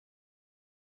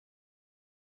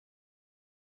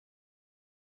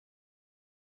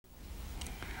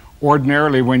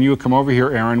ordinarily when you come over here,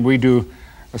 Aaron, we do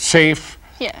safe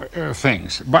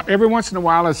things. But every once in a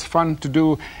while, it's fun to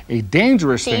do a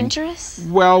dangerous thing. Dangerous?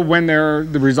 Well, when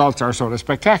the results are sort of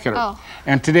spectacular. Oh.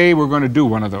 And today we're going to do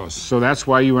one of those. So that's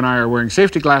why you and I are wearing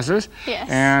safety glasses. Yes.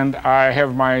 And I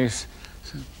have my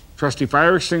trusty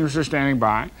fire extinguisher standing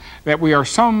by, that we are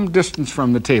some distance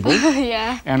from the table.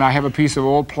 Yeah. And I have a piece of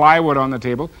old plywood on the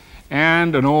table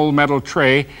and an old metal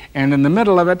tray, and in the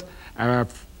middle of it,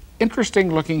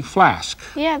 interesting looking flask.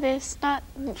 Yeah, there's not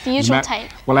the usual type.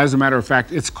 Well, as a matter of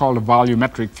fact, it's called a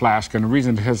volumetric flask, and the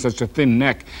reason it has such a thin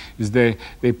neck is they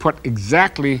put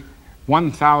exactly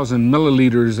 1,000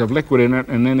 milliliters of liquid in it,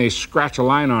 and then they scratch a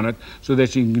line on it so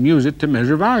that you can use it to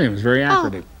measure volumes very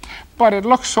accurately. But it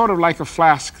looks sort of like a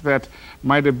flask that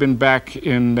might have been back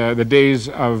in the days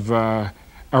of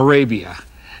Arabia.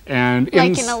 And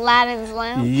like in Aladdin's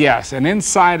lamp? Yes, and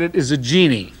inside it is a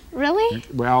genie. Really?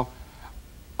 Well,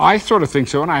 I sort of think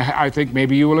so, and I think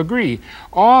maybe you will agree.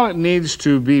 All it needs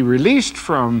to be released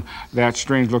from that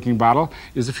strange-looking bottle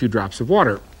is a few drops of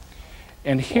water.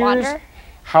 And here's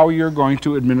how you're going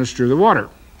to administer the water.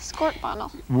 Squirt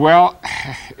bottle. Well,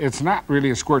 it's not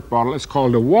really a squirt bottle. It's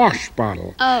called a wash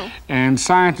bottle. Oh. And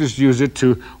scientists use it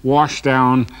to wash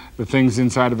down the things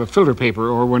inside of a filter paper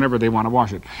or whenever they want to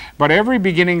wash it. But every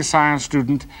beginning science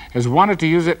student has wanted to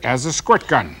use it as a squirt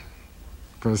gun,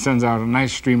 because it sends out a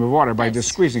nice stream of water by just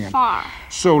squeezing it.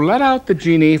 So let out the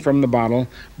genie from the bottle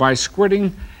by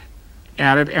squirting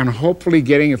at it and hopefully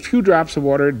getting a few drops of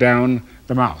water down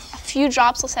the mouth. A few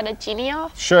drops will set a genie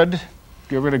off? Should.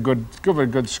 Give it a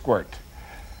good squirt.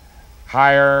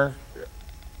 Higher.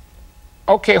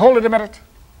 Okay, hold it a minute.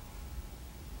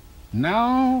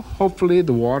 Now, hopefully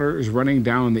the water is running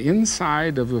down the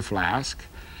inside of the flask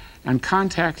and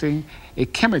contacting a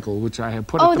chemical which I have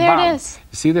put at the bottom. Oh, there it is.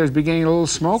 You see there's beginning a little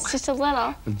smoke? It's just a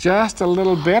little. Just a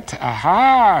little bit.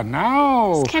 Aha,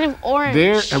 now. It's kind of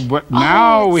orange. But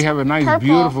now we have a nice,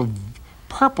 beautiful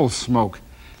purple smoke.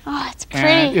 Oh, it's pretty.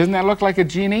 And doesn't that look like a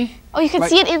genie? Oh, you can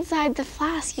see it inside the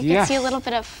flask. You can see a little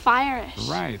bit of fire-ish.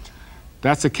 Right.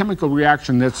 That's a chemical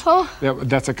reaction that's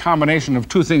a combination of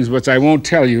two things, which I won't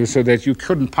tell you so that you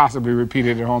couldn't possibly repeat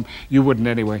it at home. You wouldn't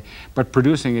anyway. But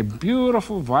producing a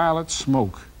beautiful violet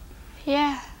smoke.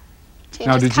 Yeah.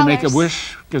 Now, did you make a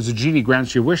wish? Because the genie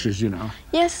grants you wishes, you know.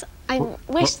 Yes, I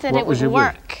wish that it would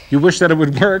work. You wish that it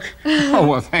would work? Oh,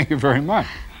 well, thank you very much.